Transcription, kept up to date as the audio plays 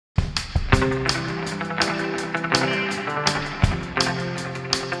The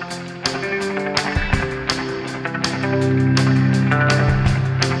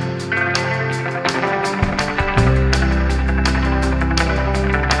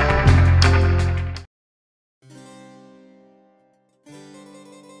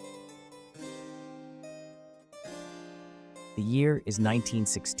year is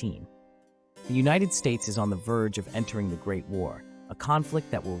 1916. The United States is on the verge of entering the Great War, a conflict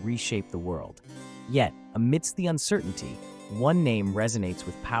that will reshape the world. Yet, amidst the uncertainty, one name resonates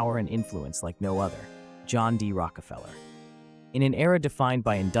with power and influence like no other: John D. Rockefeller. In an era defined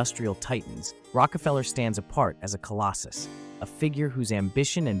by industrial titans, Rockefeller stands apart as a colossus, a figure whose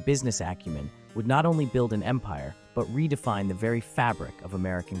ambition and business acumen would not only build an empire, but redefine the very fabric of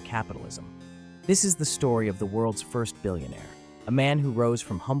American capitalism. This is the story of the world's first billionaire, a man who rose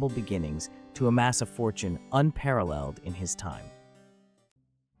from humble beginnings to amass a fortune unparalleled in his time.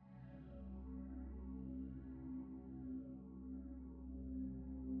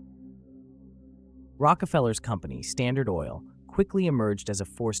 Rockefeller's company, Standard Oil, quickly emerged as a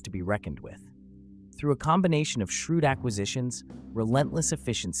force to be reckoned with. Through a combination of shrewd acquisitions, relentless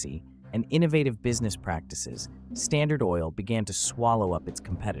efficiency, and innovative business practices, Standard Oil began to swallow up its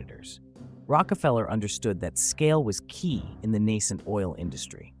competitors. Rockefeller understood that scale was key in the nascent oil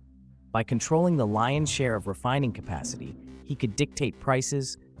industry. By controlling the lion's share of refining capacity, he could dictate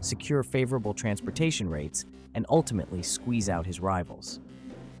prices, secure favorable transportation rates, and ultimately squeeze out his rivals.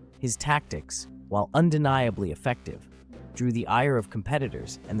 His tactics, while undeniably effective, drew the ire of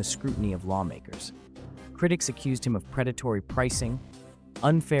competitors and the scrutiny of lawmakers. Critics accused him of predatory pricing,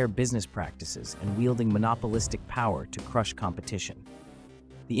 unfair business practices, and wielding monopolistic power to crush competition.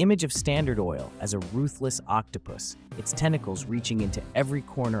 The image of Standard Oil as a ruthless octopus, its tentacles reaching into every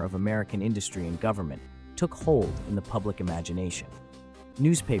corner of American industry and government, took hold in the public imagination.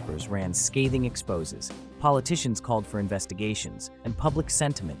 Newspapers ran scathing exposes, politicians called for investigations, and public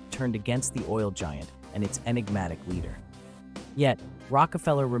sentiment turned against the oil giant and its enigmatic leader. Yet,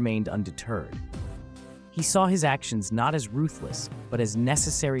 Rockefeller remained undeterred. He saw his actions not as ruthless, but as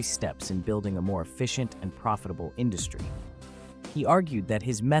necessary steps in building a more efficient and profitable industry. He argued that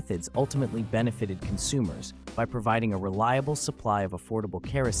his methods ultimately benefited consumers by providing a reliable supply of affordable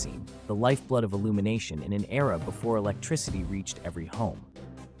kerosene, the lifeblood of illumination in an era before electricity reached every home.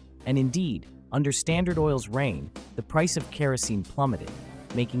 And indeed, under Standard Oil's reign, the price of kerosene plummeted,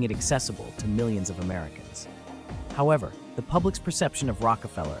 making it accessible to millions of Americans. However, the public's perception of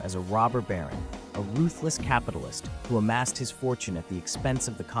Rockefeller as a robber baron, a ruthless capitalist who amassed his fortune at the expense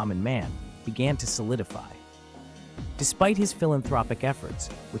of the common man, began to solidify. Despite his philanthropic efforts,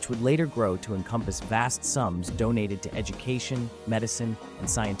 which would later grow to encompass vast sums donated to education, medicine, and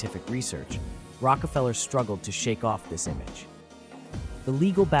scientific research, Rockefeller struggled to shake off this image. The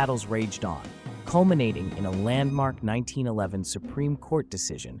legal battles raged on, culminating in a landmark 1911 Supreme Court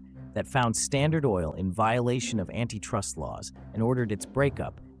decision that found Standard Oil in violation of antitrust laws and ordered its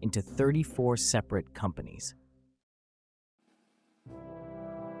breakup into 34 separate companies.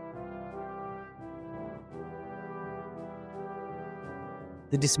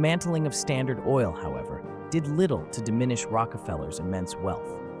 The dismantling of Standard Oil, however, did little to diminish Rockefeller's immense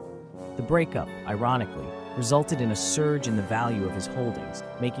wealth. The breakup, ironically, resulted in a surge in the value of his holdings,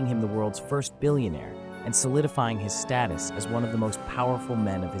 making him the world's first billionaire and solidifying his status as one of the most powerful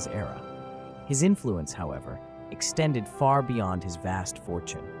men of his era. His influence, however, extended far beyond his vast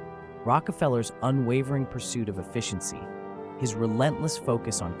fortune. Rockefeller's unwavering pursuit of efficiency, his relentless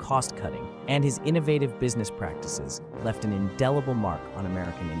focus on cost-cutting, and his innovative business practices left an indelible mark on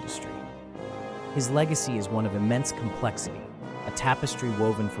American industry. His legacy is one of immense complexity, a tapestry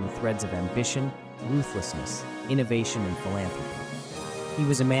woven from threads of ambition, ruthlessness, innovation, and philanthropy. He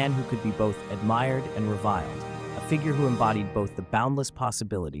was a man who could be both admired and reviled, a figure who embodied both the boundless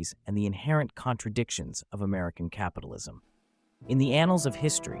possibilities and the inherent contradictions of American capitalism. In the annals of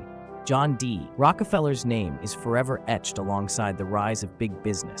history, John D. Rockefeller's name is forever etched alongside the rise of big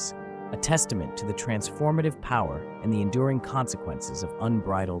business, a testament to the transformative power and the enduring consequences of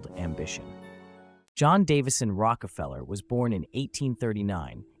unbridled ambition. John Davison Rockefeller was born in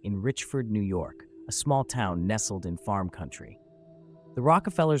 1839 in Richford, New York, a small town nestled in farm country. The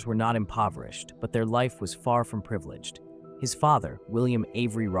Rockefellers were not impoverished, but their life was far from privileged. His father, William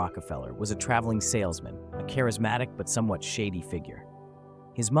Avery Rockefeller, was a traveling salesman, a charismatic but somewhat shady figure.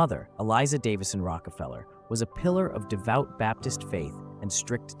 His mother, Eliza Davison Rockefeller, was a pillar of devout Baptist faith and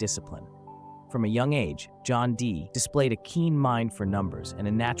strict discipline. From a young age, John D. displayed a keen mind for numbers and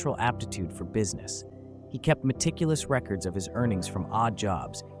a natural aptitude for business. He kept meticulous records of his earnings from odd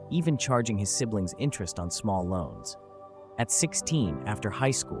jobs, even charging his siblings interest on small loans. At 16, after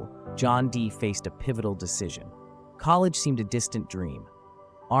high school, John D. faced a pivotal decision. College seemed a distant dream.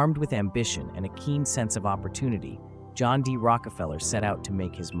 Armed with ambition and a keen sense of opportunity, John D. Rockefeller set out to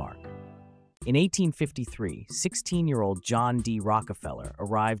make his mark. In 1853, 16-year-old John D. Rockefeller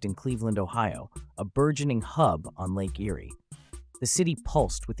arrived in Cleveland, Ohio, a burgeoning hub on Lake Erie. The city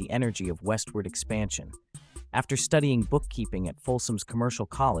pulsed with the energy of westward expansion. After studying bookkeeping at Folsom's Commercial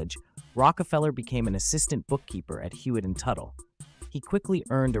College, Rockefeller became an assistant bookkeeper at Hewitt & Tuttle. He quickly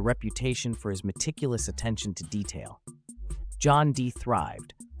earned a reputation for his meticulous attention to detail. John D.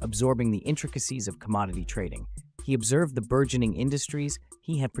 thrived, absorbing the intricacies of commodity trading. He observed the burgeoning industries,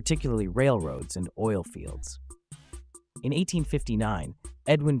 particularly railroads and oil fields. In 1859,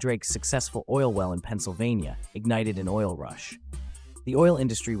 Edwin Drake's successful oil well in Pennsylvania ignited an oil rush. The oil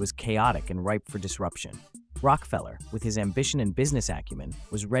industry was chaotic and ripe for disruption. Rockefeller, with his ambition and business acumen,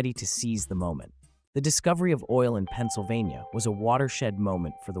 was ready to seize the moment. The discovery of oil in Pennsylvania was a watershed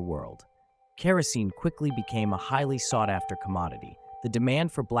moment for the world. Kerosene quickly became a highly sought-after commodity. The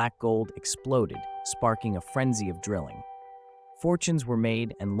demand for black gold exploded, sparking a frenzy of drilling. Fortunes were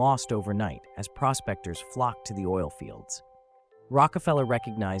made and lost overnight as prospectors flocked to the oil fields. Rockefeller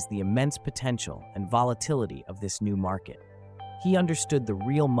recognized the immense potential and volatility of this new market. He understood the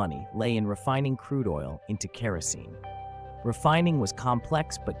real money lay in refining crude oil into kerosene. Refining was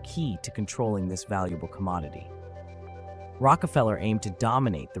complex but key to controlling this valuable commodity. Rockefeller aimed to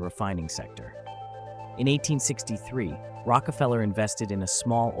dominate the refining sector. In 1863, Rockefeller invested in a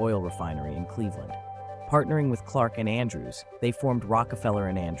small oil refinery in Cleveland. Partnering with Clark and Andrews, they formed Rockefeller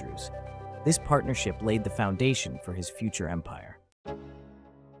and Andrews. This partnership laid the foundation for his future empire.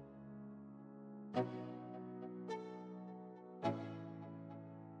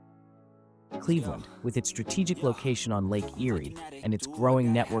 Cleveland, with its strategic location on Lake Erie and its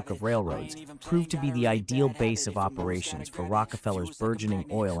growing network of railroads, proved to be the ideal base of operations for Rockefeller's burgeoning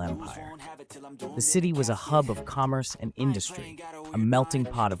oil empire. The city was a hub of commerce and industry, a melting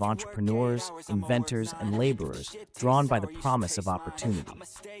pot of entrepreneurs, inventors, and laborers drawn by the promise of opportunity.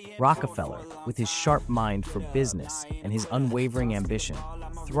 Rockefeller, with his sharp mind for business and his unwavering ambition,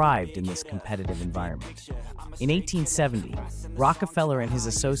 thrived in this competitive environment. In 1870, Rockefeller and his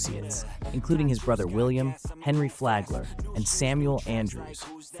associates, including his brother William, Henry Flagler, and Samuel Andrews,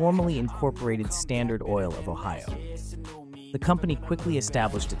 formally incorporated Standard Oil of Ohio. The company quickly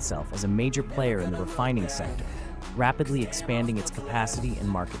established itself as a major player in the refining sector, rapidly expanding its capacity and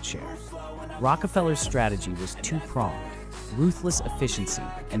market share. Rockefeller's strategy was two-pronged: ruthless efficiency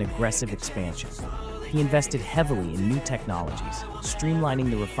and aggressive expansion. He invested heavily in new technologies, streamlining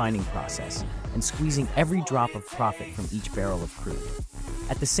the refining process and squeezing every drop of profit from each barrel of crude.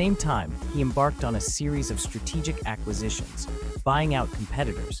 At the same time, he embarked on a series of strategic acquisitions, buying out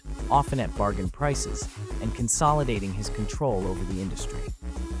competitors, often at bargain prices, and consolidating his control over the industry.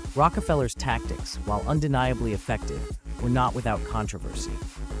 Rockefeller's tactics, while undeniably effective, were not without controversy.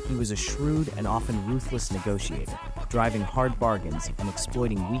 He was a shrewd and often ruthless negotiator, driving hard bargains and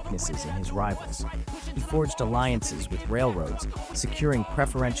exploiting weaknesses in his rivals. He forged alliances with railroads, securing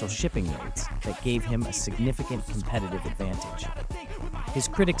preferential shipping rates that gave him a significant competitive advantage. His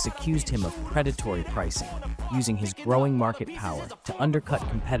critics accused him of predatory pricing, using his growing market power to undercut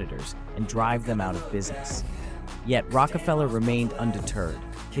competitors and drive them out of business. Yet Rockefeller remained undeterred,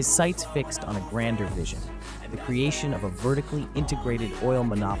 his sights fixed on a grander vision: the creation of a vertically integrated oil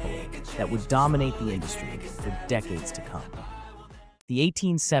monopoly that would dominate the industry for decades to come. The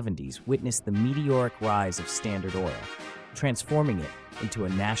 1870s witnessed the meteoric rise of Standard Oil, transforming it into a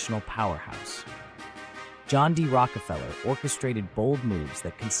national powerhouse. John D. Rockefeller orchestrated bold moves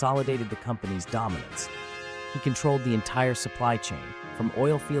that consolidated the company's dominance. He controlled the entire supply chain, from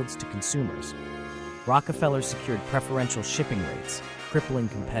oil fields to consumers. Rockefeller secured preferential shipping rates, crippling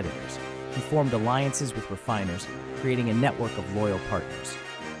competitors. He formed alliances with refiners, creating a network of loyal partners.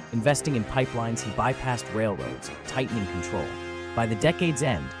 Investing in pipelines, he bypassed railroads, tightening control. By the decade's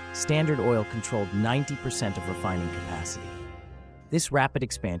end, Standard Oil controlled 90% of refining capacity. This rapid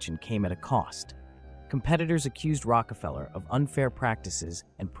expansion came at a cost. Competitors accused Rockefeller of unfair practices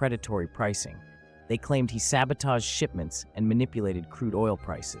and predatory pricing. They claimed he sabotaged shipments and manipulated crude oil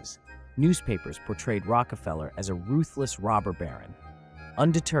prices. Newspapers portrayed Rockefeller as a ruthless robber baron.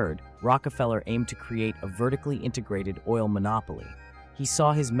 Undeterred, Rockefeller aimed to create a vertically integrated oil monopoly. He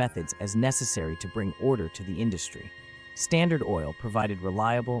saw his methods as necessary to bring order to the industry. Standard Oil provided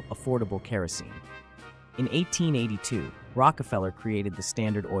reliable, affordable kerosene. In 1882, Rockefeller created the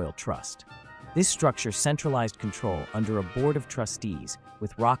Standard Oil Trust. This structure centralized control under a board of trustees,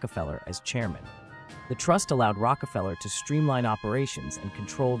 with Rockefeller as chairman. The trust allowed Rockefeller to streamline operations and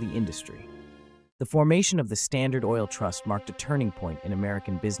control the industry. The formation of the Standard Oil Trust marked a turning point in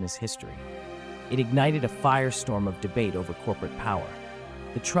American business history. It ignited a firestorm of debate over corporate power.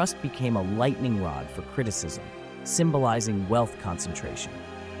 The trust became a lightning rod for criticism, symbolizing wealth concentration.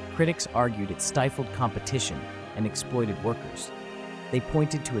 Critics argued it stifled competition and exploited workers. They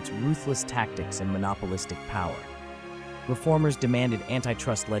pointed to its ruthless tactics and monopolistic power. Reformers demanded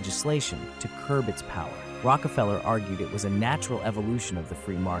antitrust legislation to curb its power. Rockefeller argued it was a natural evolution of the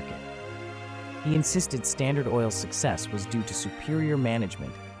free market. He insisted Standard Oil's success was due to superior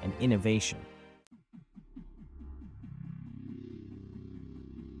management and innovation.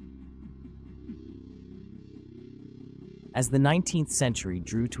 As the 19th century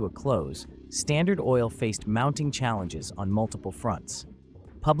drew to a close, Standard Oil faced mounting challenges on multiple fronts.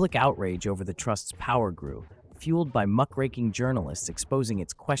 Public outrage over the trust's power grew, fueled by muckraking journalists exposing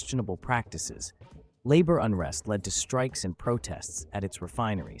its questionable practices. Labor unrest led to strikes and protests at its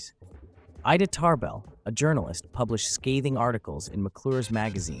refineries. Ida Tarbell, a journalist, published scathing articles in McClure's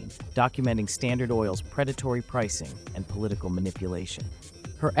magazine documenting Standard Oil's predatory pricing and political manipulation.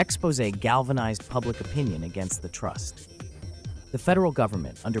 Her exposé galvanized public opinion against the trust. The federal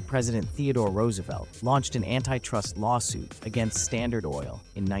government, under President Theodore Roosevelt, launched an antitrust lawsuit against Standard Oil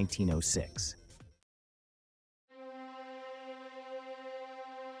in 1906.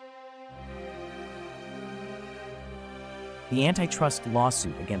 The antitrust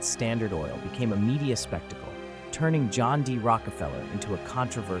lawsuit against Standard Oil became a media spectacle, turning John D. Rockefeller into a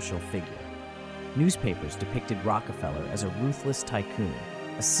controversial figure. Newspapers depicted Rockefeller as a ruthless tycoon,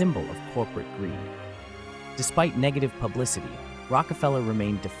 a symbol of corporate greed. Despite negative publicity, Rockefeller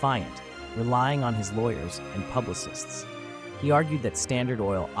remained defiant, relying on his lawyers and publicists. He argued that Standard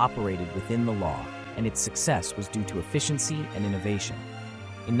Oil operated within the law, and its success was due to efficiency and innovation.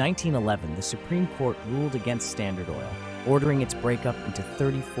 In 1911, the Supreme Court ruled against Standard Oil, ordering its breakup into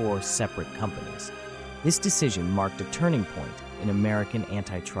 34 separate companies. This decision marked a turning point in American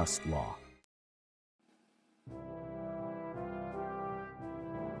antitrust law.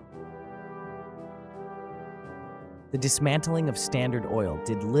 The dismantling of Standard Oil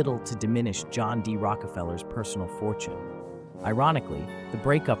did little to diminish John D. Rockefeller's personal fortune. Ironically, the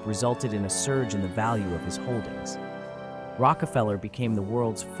breakup resulted in a surge in the value of his holdings. Rockefeller became the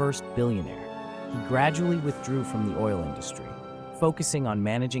world's first billionaire. He gradually withdrew from the oil industry, focusing on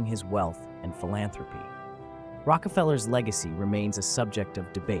managing his wealth and philanthropy. Rockefeller's legacy remains a subject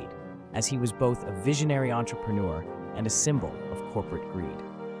of debate, as he was both a visionary entrepreneur and a symbol of corporate greed.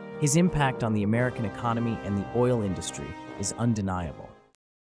 His impact on the American economy and the oil industry is undeniable.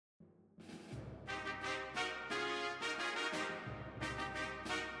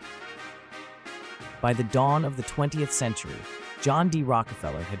 By the dawn of the 20th century, John D.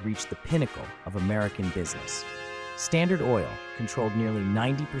 Rockefeller had reached the pinnacle of American business. Standard Oil controlled nearly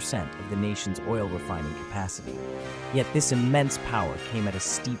 90% of the nation's oil refining capacity. Yet this immense power came at a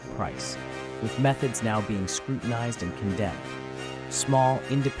steep price, with methods now being scrutinized and condemned. Small,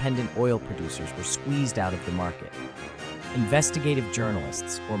 independent oil producers were squeezed out of the market. Investigative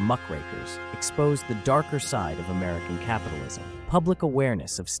journalists, or muckrakers, exposed the darker side of American capitalism. Public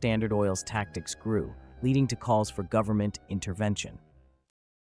awareness of Standard Oil's tactics grew, leading to calls for government intervention.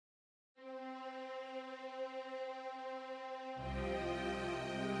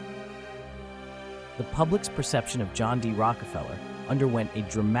 The public's perception of John D. Rockefeller underwent a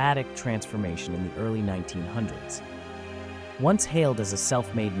dramatic transformation in the early 1900s. Once hailed as a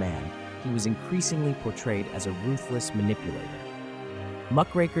self-made man, he was increasingly portrayed as a ruthless manipulator.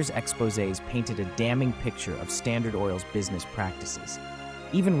 Muckrakers' exposés painted a damning picture of Standard Oil's business practices.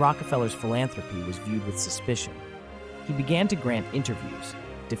 Even Rockefeller's philanthropy was viewed with suspicion. He began to grant interviews,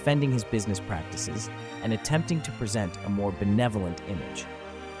 defending his business practices and attempting to present a more benevolent image.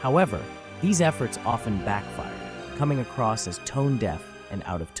 However, these efforts often backfired, coming across as tone-deaf and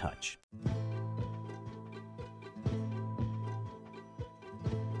out of touch.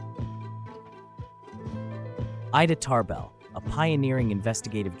 Ida Tarbell, a pioneering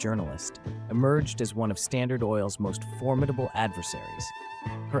investigative journalist, emerged as one of Standard Oil's most formidable adversaries.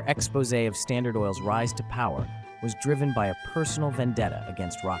 Her exposé of Standard Oil's rise to power was driven by a personal vendetta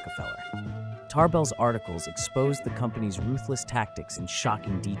against Rockefeller. Tarbell's articles exposed the company's ruthless tactics in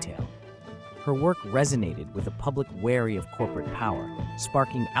shocking detail. Her work resonated with a public wary of corporate power,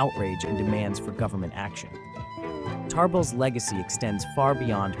 sparking outrage and demands for government action. Tarbell's legacy extends far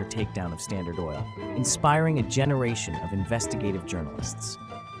beyond her takedown of Standard Oil, inspiring a generation of investigative journalists.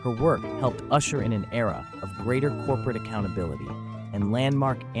 Her work helped usher in an era of greater corporate accountability and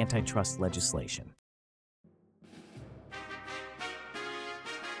landmark antitrust legislation.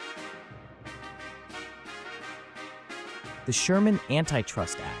 The Sherman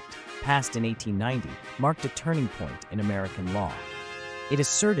Antitrust Act, passed in 1890, marked a turning point in American law. It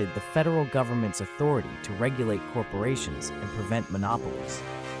asserted the federal government's authority to regulate corporations and prevent monopolies.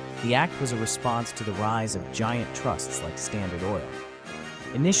 The act was a response to the rise of giant trusts like Standard Oil.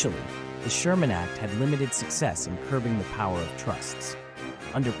 Initially, the Sherman Act had limited success in curbing the power of trusts.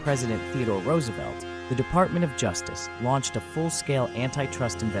 Under President Theodore Roosevelt, the Department of Justice launched a full-scale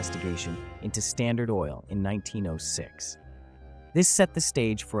antitrust investigation into Standard Oil in 1906. This set the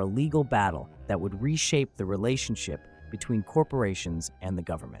stage for a legal battle that would reshape the relationship between corporations and the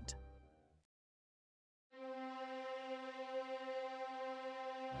government.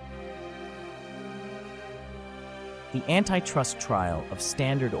 The antitrust trial of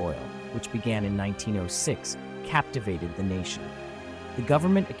Standard Oil, which began in 1906, captivated the nation. The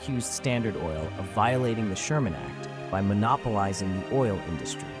government accused Standard Oil of violating the Sherman Act by monopolizing the oil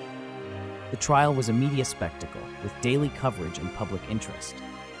industry. The trial was a media spectacle with daily coverage and public interest.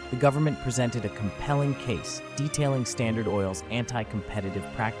 The government presented a compelling case detailing Standard Oil's anti-competitive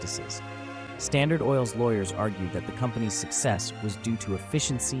practices. Standard Oil's lawyers argued that the company's success was due to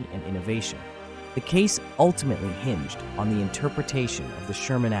efficiency and innovation. The case ultimately hinged on the interpretation of the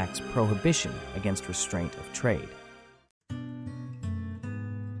Sherman Act's prohibition against restraint of trade.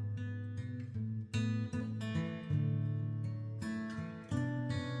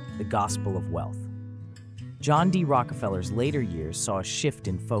 The gospel of wealth. John D. Rockefeller's later years saw a shift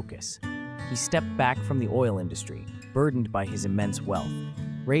in focus. He stepped back from the oil industry, burdened by his immense wealth.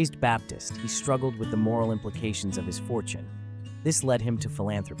 Raised Baptist, he struggled with the moral implications of his fortune. This led him to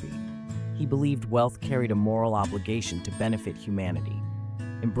philanthropy. He believed wealth carried a moral obligation to benefit humanity.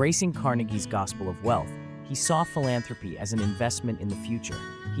 Embracing Carnegie's gospel of wealth, he saw philanthropy as an investment in the future.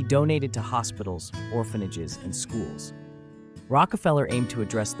 He donated to hospitals, orphanages, and schools. Rockefeller aimed to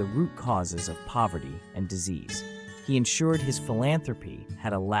address the root causes of poverty and disease. He ensured his philanthropy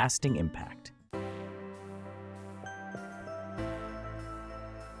had a lasting impact.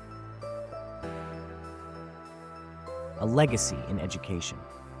 A legacy in education.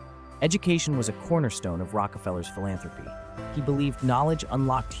 Education was a cornerstone of Rockefeller's philanthropy. He believed knowledge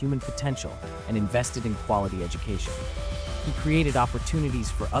unlocked human potential and invested in quality education. He created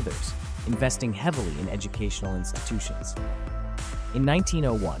opportunities for others, investing heavily in educational institutions. In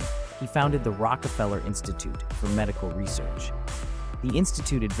 1901, he founded the Rockefeller Institute for Medical Research. The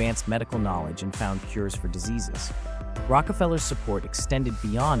institute advanced medical knowledge and found cures for diseases. Rockefeller's support extended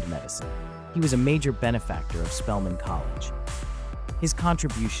beyond medicine. He was a major benefactor of Spelman College. His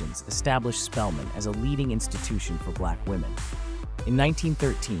contributions established Spelman as a leading institution for Black women. In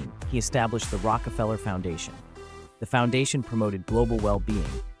 1913, he established the Rockefeller Foundation. The foundation promoted global well-being,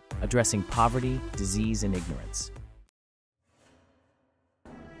 addressing poverty, disease, and ignorance.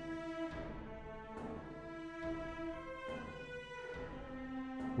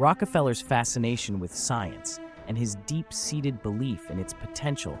 Rockefeller's fascination with science and his deep-seated belief in its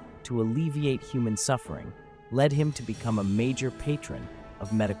potential to alleviate human suffering led him to become a major patron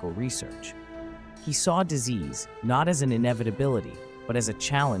of medical research. He saw disease not as an inevitability, but as a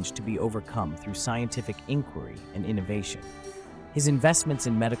challenge to be overcome through scientific inquiry and innovation. His investments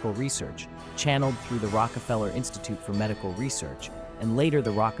in medical research, channeled through the Rockefeller Institute for Medical Research and later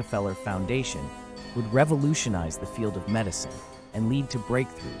the Rockefeller Foundation, would revolutionize the field of medicine and lead to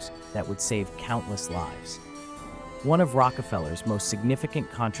breakthroughs that would save countless lives. One of Rockefeller's most significant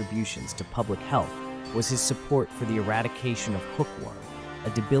contributions to public health was his support for the eradication of hookworm, a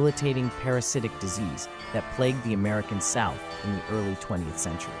debilitating parasitic disease that plagued the American South in the early 20th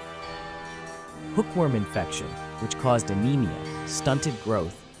century. Hookworm infection, which caused anemia, stunted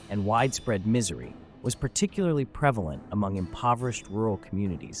growth, and widespread misery, was particularly prevalent among impoverished rural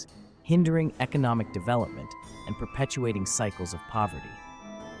communities, hindering economic development and perpetuating cycles of poverty.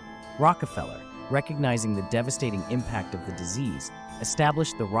 Rockefeller, recognizing the devastating impact of the disease,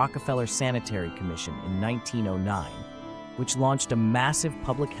 established the Rockefeller Sanitary Commission in 1909, which launched a massive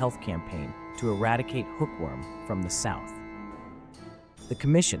public health campaign to eradicate hookworm from the South. The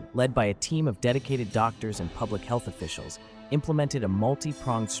commission, led by a team of dedicated doctors and public health officials, implemented a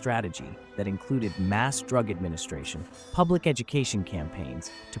multi-pronged strategy that included mass drug administration, public education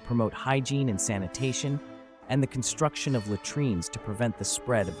campaigns to promote hygiene and sanitation, and the construction of latrines to prevent the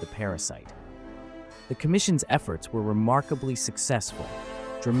spread of the parasite. The Commission's efforts were remarkably successful,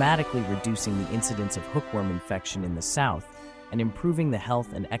 dramatically reducing the incidence of hookworm infection in the South and improving the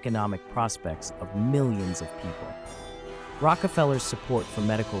health and economic prospects of millions of people. Rockefeller's support for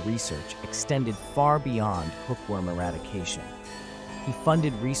medical research extended far beyond hookworm eradication. He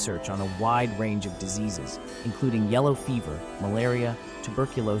funded research on a wide range of diseases, including yellow fever, malaria,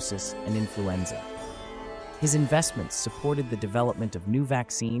 tuberculosis, and influenza. His investments supported the development of new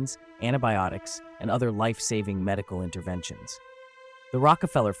vaccines, antibiotics, and other life-saving medical interventions. The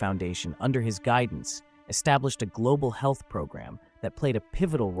Rockefeller Foundation, under his guidance, established a global health program that played a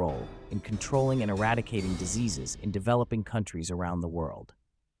pivotal role in controlling and eradicating diseases in developing countries around the world.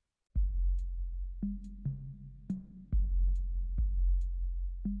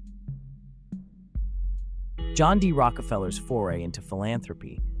 John D. Rockefeller's foray into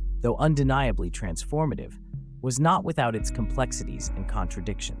philanthropy, though undeniably transformative, was not without its complexities and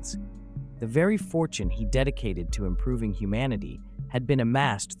contradictions. The very fortune he dedicated to improving humanity had been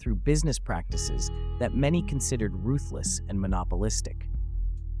amassed through business practices that many considered ruthless and monopolistic.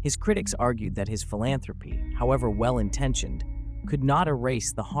 His critics argued that his philanthropy, however well-intentioned, could not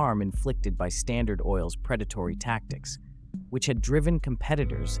erase the harm inflicted by Standard Oil's predatory tactics, which had driven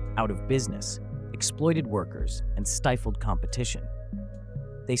competitors out of business, exploited workers, and stifled competition.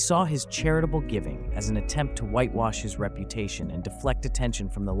 They saw his charitable giving as an attempt to whitewash his reputation and deflect attention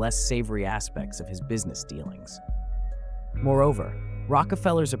from the less savory aspects of his business dealings. Moreover,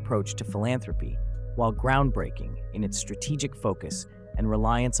 Rockefeller's approach to philanthropy, while groundbreaking in its strategic focus and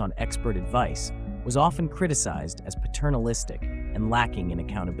reliance on expert advice, was often criticized as paternalistic and lacking in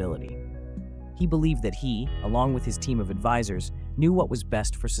accountability. He believed that he, along with his team of advisors, knew what was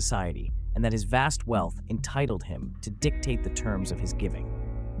best for society and that his vast wealth entitled him to dictate the terms of his giving.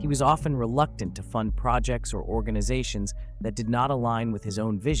 He was often reluctant to fund projects or organizations that did not align with his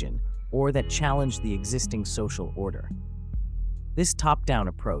own vision or that challenged the existing social order. This top-down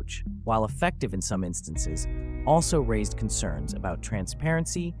approach, while effective in some instances, also raised concerns about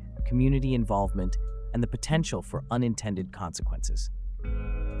transparency, community involvement, and the potential for unintended consequences.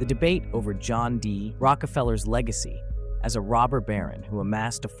 The debate over John D. Rockefeller's legacy as a robber baron who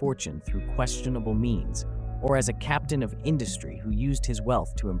amassed a fortune through questionable means, or as a captain of industry who used his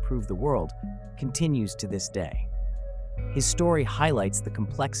wealth to improve the world, continues to this day. His story highlights the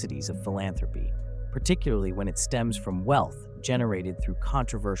complexities of philanthropy, particularly when it stems from wealth generated through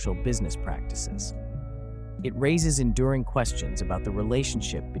controversial business practices. It raises enduring questions about the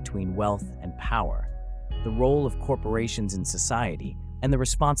relationship between wealth and power, the role of corporations in society, and the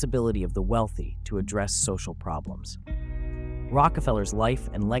responsibility of the wealthy to address social problems. Rockefeller's life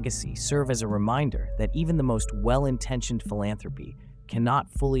and legacy serve as a reminder that even the most well-intentioned philanthropy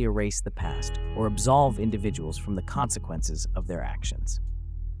cannot fully erase the past or absolve individuals from the consequences of their actions.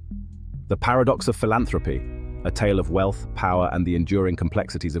 The Paradox of Philanthropy, a tale of wealth, power, and the enduring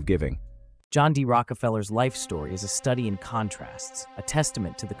complexities of giving. John D. Rockefeller's life story is a study in contrasts, a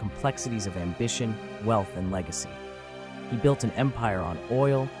testament to the complexities of ambition, wealth, and legacy. He built an empire on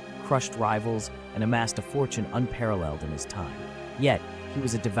oil, crushed rivals, and amassed a fortune unparalleled in his time. Yet, he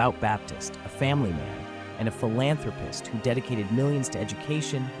was a devout Baptist, a family man, and a philanthropist who dedicated millions to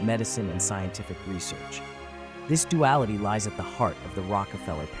education, medicine, and scientific research. This duality lies at the heart of the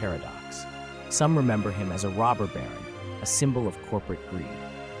Rockefeller paradox. Some remember him as a robber baron, a symbol of corporate greed.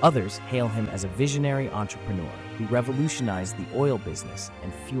 Others hail him as a visionary entrepreneur who revolutionized the oil business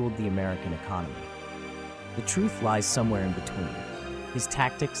and fueled the American economy. The truth lies somewhere in between. His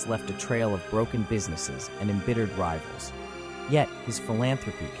tactics left a trail of broken businesses and embittered rivals. Yet, his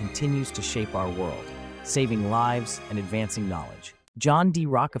philanthropy continues to shape our world, saving lives and advancing knowledge. John D.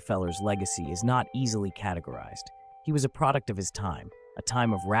 Rockefeller's legacy is not easily categorized. He was a product of his time, a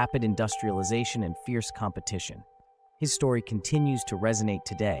time of rapid industrialization and fierce competition. His story continues to resonate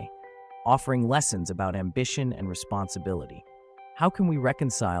today, offering lessons about ambition and responsibility. How can we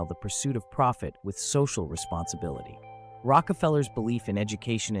reconcile the pursuit of profit with social responsibility? Rockefeller's belief in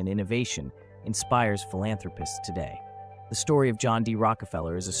education and innovation inspires philanthropists today. The story of John D.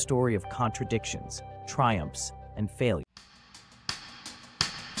 Rockefeller is a story of contradictions, triumphs, and failures.